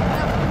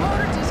 That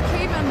motor just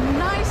came in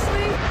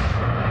nicely.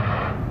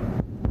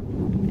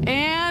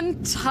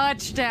 And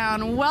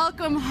touchdown.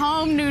 Welcome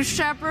home, New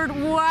Shepard.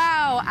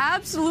 Wow.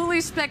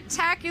 Absolutely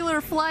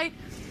spectacular flight.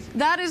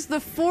 That is the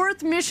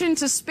 4th mission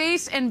to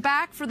space and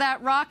back for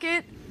that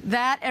rocket.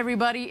 That,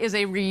 everybody, is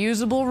a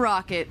reusable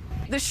rocket.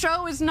 The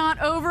show is not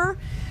over.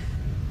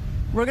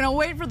 We're going to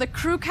wait for the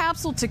crew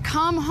capsule to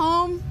come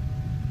home.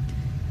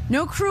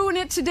 No crew in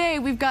it today.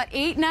 We've got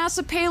 8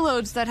 NASA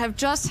payloads that have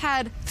just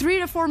had 3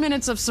 to 4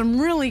 minutes of some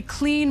really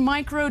clean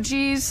micro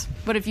Gs.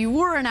 But if you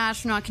were an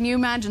astronaut, can you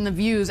imagine the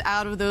views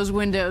out of those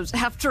windows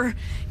after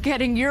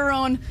getting your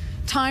own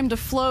time to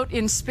float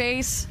in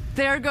space?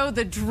 There go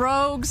the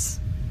drogues.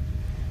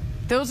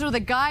 Those are the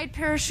guide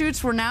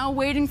parachutes. We're now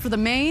waiting for the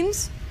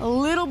mains. A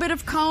little bit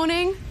of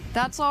coning.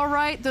 That's all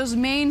right. Those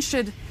mains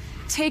should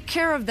take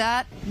care of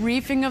that.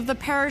 Reefing of the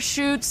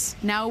parachutes.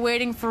 Now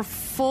waiting for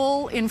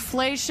full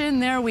inflation.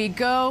 There we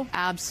go.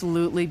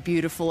 Absolutely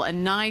beautiful. A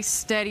nice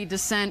steady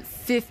descent,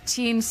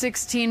 15,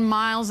 16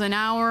 miles an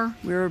hour.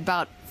 We're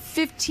about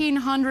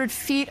 1,500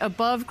 feet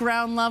above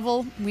ground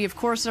level. We, of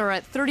course, are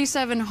at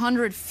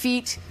 3,700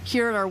 feet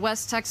here at our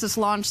West Texas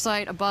launch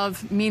site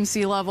above mean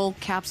sea level.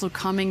 Capsule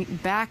coming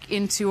back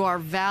into our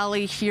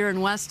valley here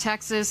in West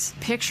Texas.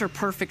 Picture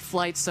perfect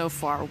flight so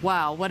far.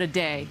 Wow, what a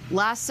day.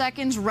 Last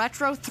seconds,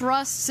 retro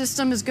thrust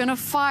system is going to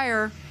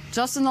fire.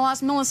 Just in the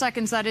last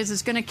milliseconds, that is,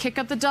 it's going to kick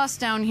up the dust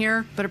down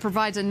here, but it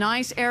provides a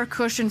nice air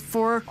cushion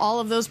for all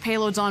of those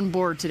payloads on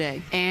board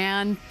today.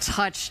 And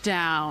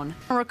touchdown.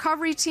 Our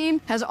recovery team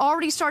has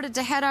already started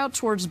to head out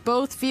towards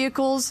both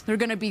vehicles. They're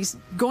going to be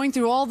going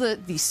through all the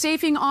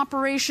safing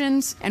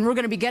operations, and we're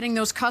going to be getting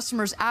those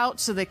customers out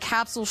to the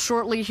capsule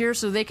shortly here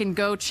so they can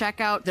go check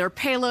out their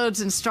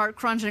payloads and start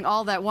crunching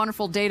all that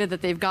wonderful data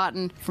that they've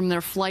gotten from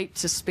their flight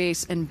to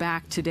space and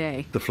back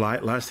today. The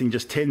flight, lasting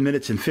just 10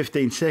 minutes and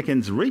 15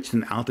 seconds, reached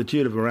an altitude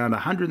of around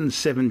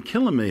 107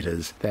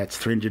 kilometres. That's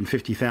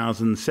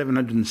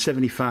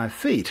 350,775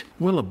 feet,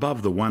 well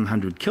above the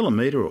 100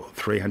 kilometre or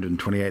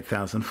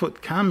 328,000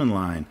 foot Kármán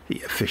line,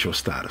 the official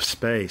start of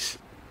space.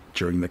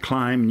 During the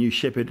climb, New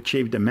Shepard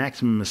achieved a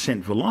maximum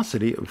ascent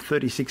velocity of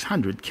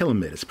 3,600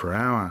 kilometres per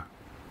hour.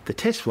 The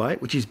test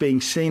flight, which is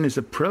being seen as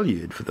a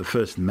prelude for the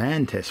first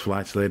manned test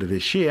flights later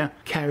this year,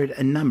 carried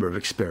a number of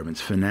experiments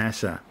for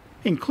NASA,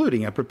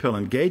 including a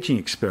propellant gauging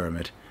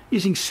experiment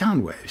using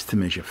sound waves to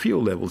measure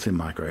fuel levels in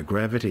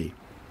microgravity.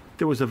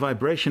 There was a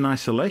vibration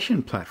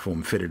isolation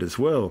platform fitted as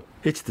well.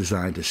 It's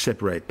designed to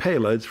separate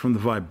payloads from the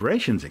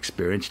vibrations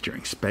experienced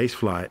during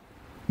spaceflight.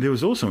 There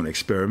was also an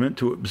experiment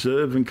to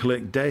observe and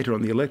collect data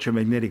on the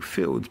electromagnetic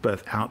fields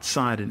both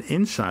outside and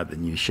inside the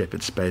New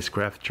Shepard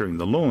spacecraft during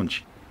the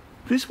launch.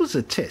 This was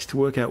a test to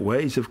work out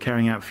ways of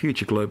carrying out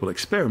future global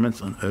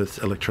experiments on Earth's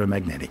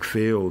electromagnetic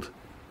field.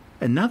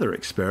 Another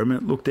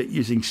experiment looked at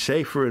using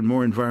safer and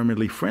more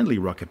environmentally friendly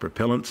rocket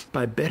propellants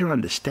by better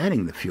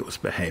understanding the fuel's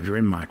behavior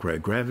in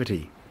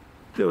microgravity.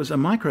 There was a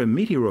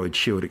micrometeoroid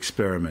shield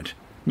experiment,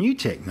 new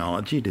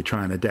technology to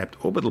try and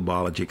adapt orbital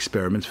biology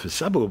experiments for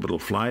suborbital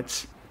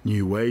flights,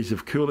 new ways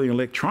of cooling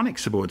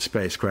electronics aboard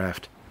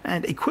spacecraft,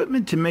 and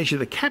equipment to measure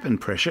the cabin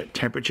pressure,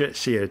 temperature,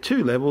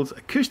 CO2 levels,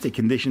 acoustic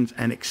conditions,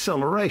 and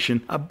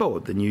acceleration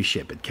aboard the New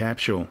Shepard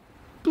capsule.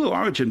 Blue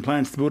Origin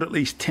plans to build at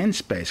least 10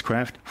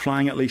 spacecraft,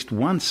 flying at least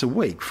once a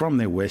week from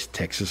their West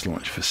Texas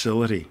launch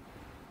facility.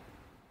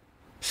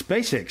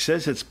 SpaceX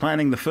says it's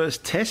planning the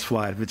first test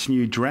flight of its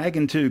new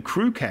Dragon 2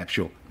 crew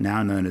capsule,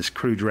 now known as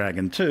Crew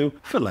Dragon 2,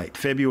 for late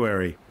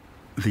February.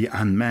 The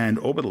Unmanned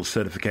Orbital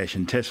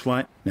Certification Test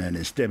Flight, known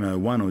as Demo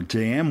 1 or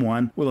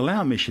DM1, will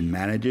allow mission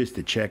managers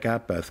to check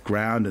out both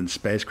ground and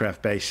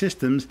spacecraft-based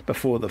systems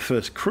before the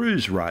first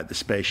crews ride the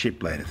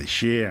spaceship later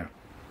this year.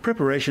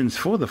 Preparations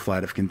for the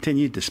flight have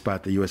continued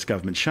despite the US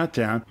government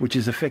shutdown, which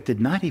has affected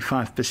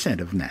 95%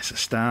 of NASA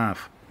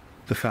staff.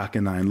 The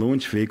Falcon 9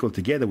 launch vehicle,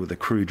 together with the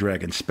Crew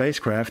Dragon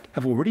spacecraft,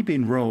 have already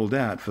been rolled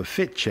out for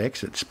fit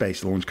checks at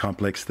Space Launch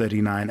Complex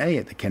 39A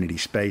at the Kennedy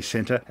Space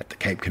Center at the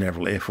Cape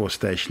Canaveral Air Force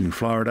Station in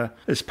Florida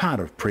as part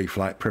of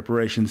pre-flight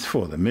preparations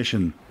for the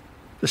mission.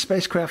 The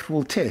spacecraft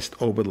will test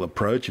orbital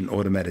approach and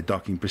automated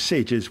docking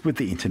procedures with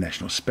the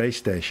International Space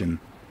Station.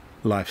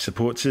 Life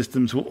support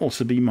systems will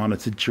also be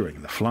monitored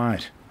during the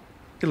flight.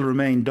 It'll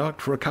remain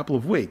docked for a couple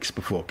of weeks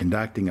before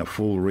conducting a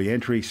full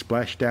re-entry,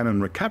 splashdown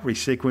and recovery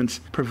sequence,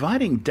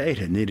 providing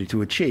data needed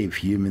to achieve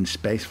human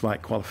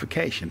spaceflight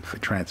qualification for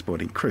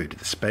transporting crew to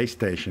the space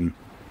station.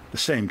 The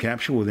same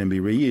capsule will then be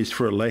reused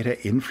for a later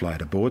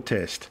in-flight abort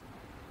test.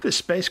 This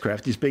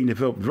spacecraft is being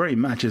developed very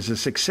much as a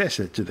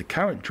successor to the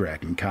current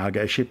Dragon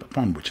cargo ship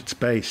upon which it's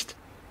based.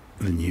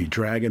 The new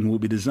Dragon will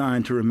be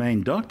designed to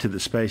remain docked to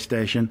the space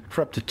station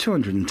for up to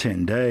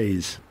 210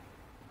 days.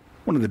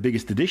 One of the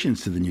biggest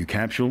additions to the new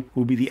capsule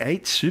will be the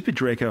 8 Super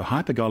Draco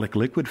hypergolic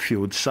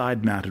liquid-fueled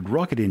side-mounted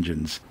rocket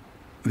engines.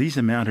 These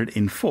are mounted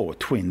in 4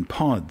 twin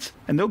pods,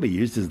 and they'll be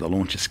used as the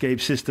launch escape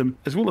system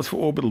as well as for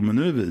orbital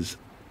maneuvers.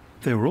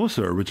 They were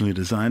also originally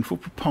designed for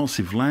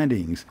propulsive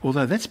landings,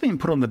 although that's been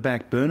put on the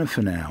back burner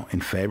for now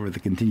in favour of the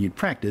continued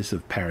practice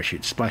of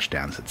parachute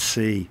splashdowns at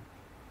sea.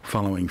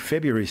 Following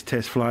February's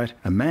test flight,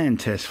 a manned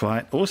test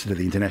flight, also to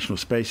the International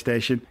Space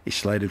Station, is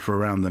slated for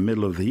around the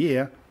middle of the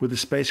year, with the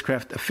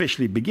spacecraft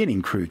officially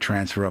beginning crew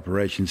transfer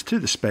operations to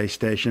the space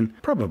station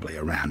probably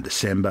around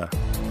December.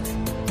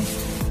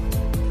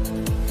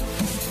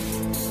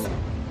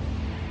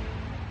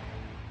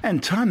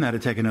 And time now to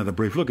take another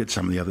brief look at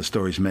some of the other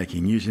stories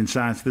making news in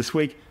science this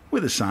week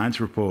with a science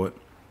report.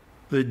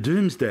 The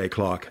doomsday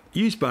clock,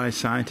 used by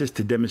scientists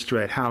to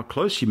demonstrate how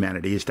close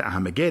humanity is to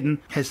Armageddon,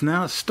 has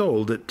now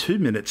stalled at 2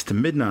 minutes to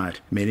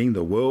midnight, meaning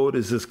the world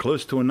is as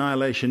close to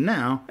annihilation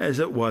now as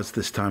it was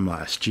this time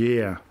last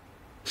year.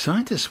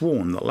 Scientists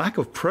warn that lack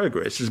of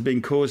progress has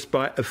been caused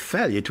by a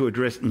failure to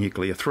address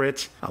nuclear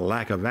threats, a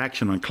lack of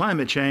action on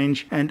climate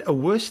change, and a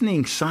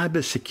worsening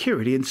cyber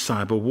security and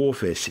cyber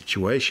warfare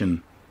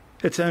situation.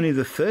 It's only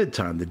the third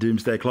time the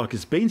doomsday clock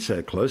has been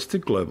so close to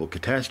global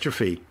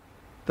catastrophe.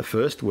 The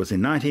first was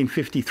in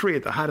 1953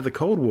 at the height of the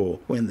Cold War,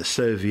 when the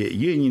Soviet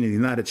Union and the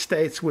United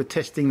States were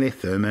testing their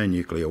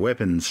thermonuclear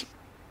weapons.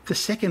 The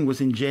second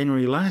was in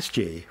January last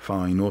year,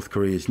 following North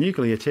Korea's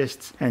nuclear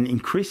tests and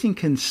increasing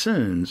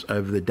concerns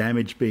over the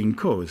damage being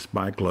caused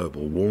by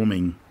global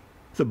warming.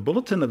 The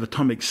Bulletin of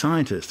Atomic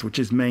Scientists, which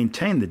has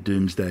maintained the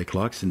doomsday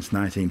clock since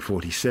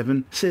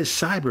 1947, says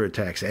cyber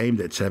attacks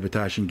aimed at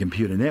sabotaging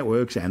computer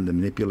networks and the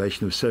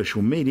manipulation of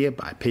social media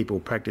by people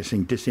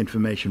practicing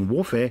disinformation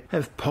warfare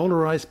have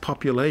polarized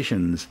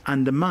populations,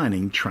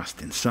 undermining trust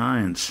in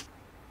science.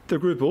 The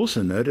group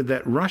also noted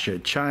that Russia,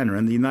 China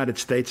and the United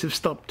States have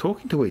stopped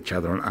talking to each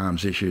other on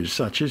arms issues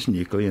such as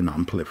nuclear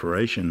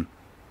non-proliferation.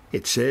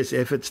 It says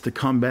efforts to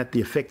combat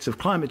the effects of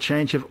climate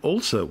change have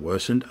also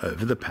worsened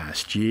over the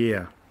past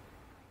year.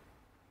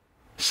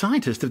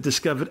 Scientists have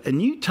discovered a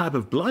new type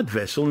of blood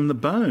vessel in the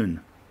bone.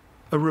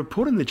 A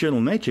report in the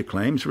journal Nature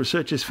claims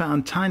researchers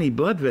found tiny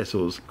blood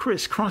vessels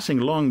crisscrossing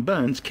long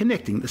bones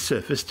connecting the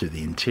surface to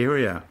the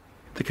interior.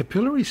 The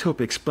capillaries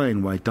help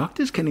explain why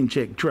doctors can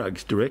inject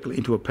drugs directly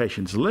into a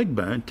patient's leg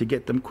bone to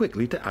get them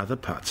quickly to other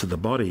parts of the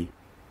body.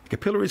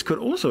 Capillaries could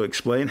also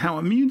explain how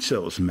immune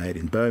cells made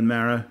in bone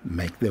marrow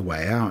make their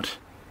way out.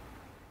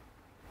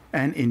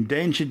 An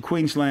endangered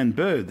Queensland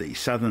bird, the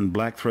southern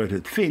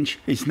black-throated finch,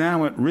 is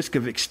now at risk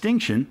of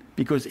extinction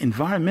because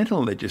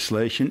environmental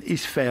legislation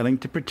is failing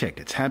to protect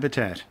its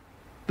habitat.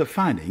 The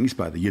findings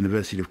by the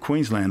University of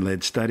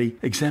Queensland-led study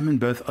examine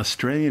both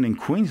Australian and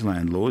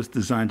Queensland laws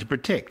designed to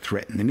protect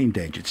threatened and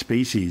endangered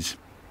species.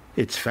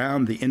 It's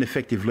found the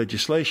ineffective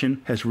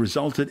legislation has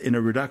resulted in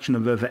a reduction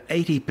of over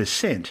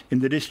 80% in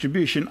the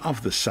distribution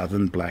of the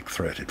southern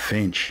black-throated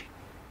finch.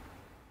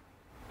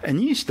 A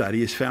new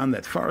study has found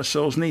that forest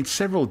soils need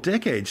several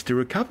decades to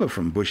recover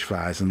from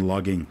bushfires and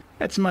logging.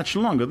 That's much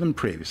longer than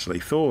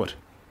previously thought.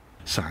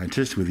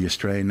 Scientists with the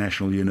Australian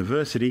National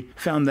University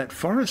found that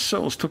forest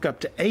soils took up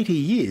to 80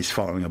 years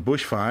following a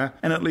bushfire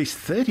and at least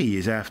 30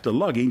 years after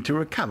logging to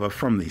recover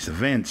from these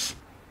events.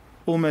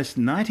 Almost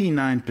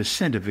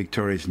 99% of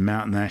Victoria's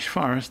mountain ash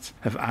forests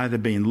have either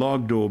been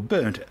logged or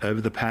burnt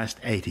over the past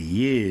 80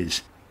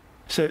 years.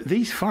 So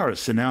these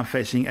forests are now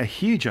facing a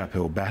huge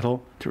uphill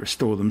battle to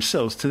restore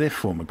themselves to their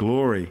former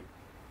glory.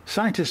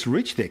 Scientists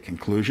reached their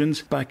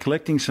conclusions by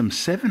collecting some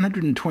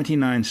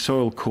 729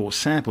 soil core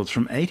samples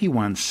from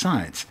 81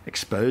 sites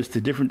exposed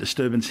to different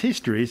disturbance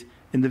histories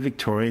in the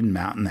Victorian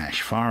mountain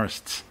ash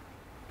forests.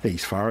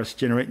 These forests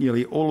generate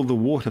nearly all of the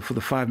water for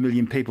the 5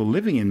 million people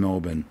living in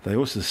Melbourne. They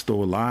also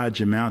store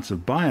large amounts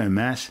of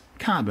biomass,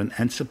 carbon,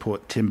 and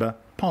support timber,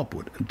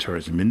 pulpwood, and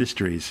tourism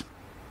industries.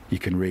 You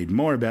can read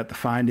more about the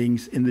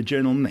findings in the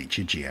journal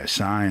Nature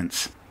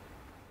Geoscience.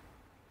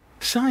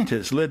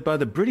 Scientists led by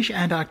the British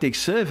Antarctic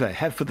Survey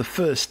have for the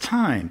first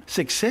time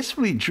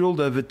successfully drilled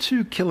over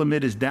 2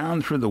 kilometres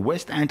down through the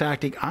West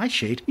Antarctic ice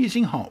sheet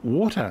using hot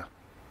water.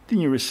 The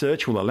new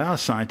research will allow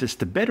scientists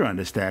to better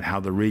understand how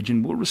the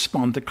region will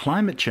respond to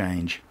climate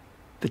change.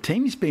 The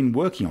team has been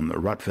working on the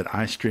Rutford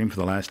ice stream for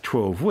the last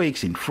 12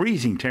 weeks in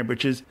freezing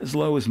temperatures as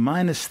low as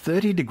minus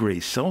 30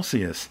 degrees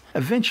Celsius,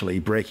 eventually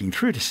breaking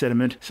through to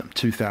sediment some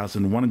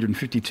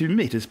 2,152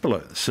 metres below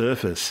the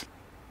surface.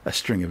 A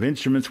string of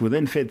instruments were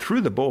then fed through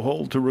the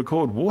borehole to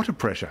record water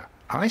pressure,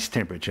 ice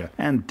temperature,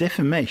 and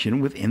deformation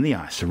within the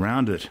ice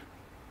around it.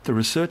 The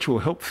research will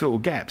help fill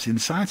gaps in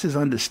science's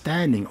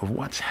understanding of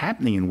what's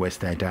happening in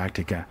West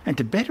Antarctica and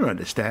to better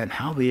understand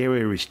how the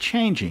area is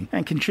changing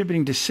and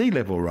contributing to sea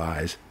level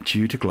rise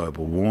due to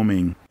global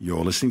warming.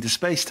 You're listening to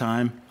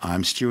SpaceTime.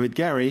 I'm Stuart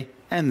Gary,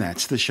 and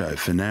that's the show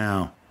for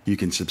now. You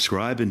can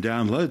subscribe and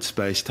download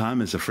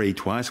SpaceTime as a free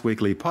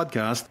twice-weekly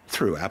podcast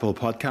through Apple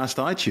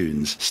Podcast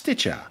iTunes,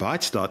 Stitcher,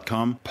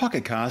 Bytes.com,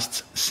 Pocket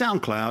Casts,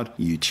 SoundCloud,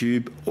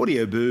 YouTube,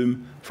 Audio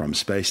Boom, from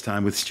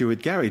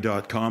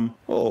SpaceTimeWithStuartGary.com,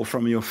 or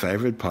from your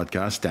favourite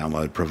podcast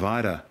download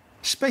provider.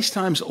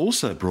 SpaceTime's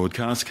also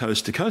broadcast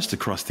coast to coast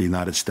across the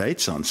United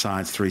States on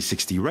Science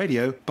 360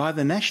 Radio by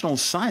the National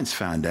Science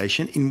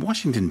Foundation in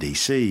Washington,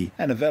 D.C.,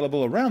 and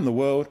available around the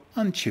world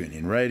on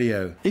TuneIn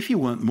Radio. If you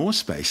want more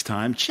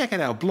SpaceTime, check out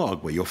our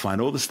blog where you'll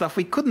find all the stuff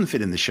we couldn't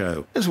fit in the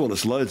show, as well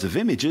as loads of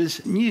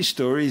images, news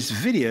stories,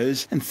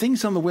 videos, and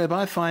things on the web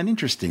I find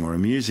interesting or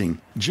amusing.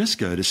 Just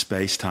go to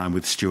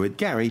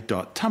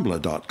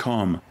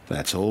spacetimewithstuartgary.tumblr.com.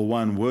 That's all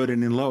one word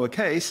and in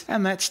lowercase,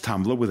 and that's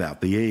Tumblr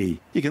without the E.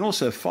 You can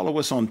also follow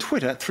us on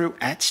Twitter through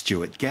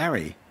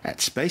 @StuartGary, at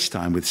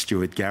SpaceTime with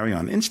Stuart Gary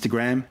on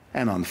Instagram,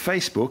 and on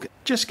Facebook,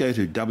 just go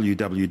to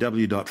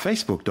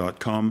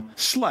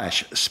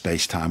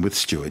www.facebook.com/SpaceTime with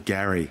Stuart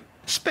Gary.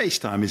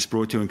 SpaceTime is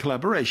brought to you in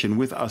collaboration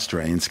with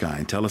Australian Sky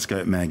and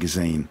Telescope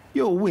magazine,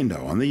 your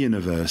window on the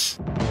universe.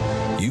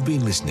 You've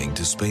been listening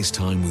to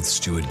SpaceTime with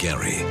Stuart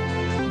Gary.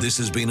 This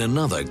has been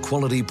another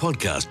quality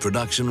podcast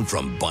production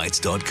from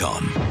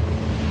Bytes.com.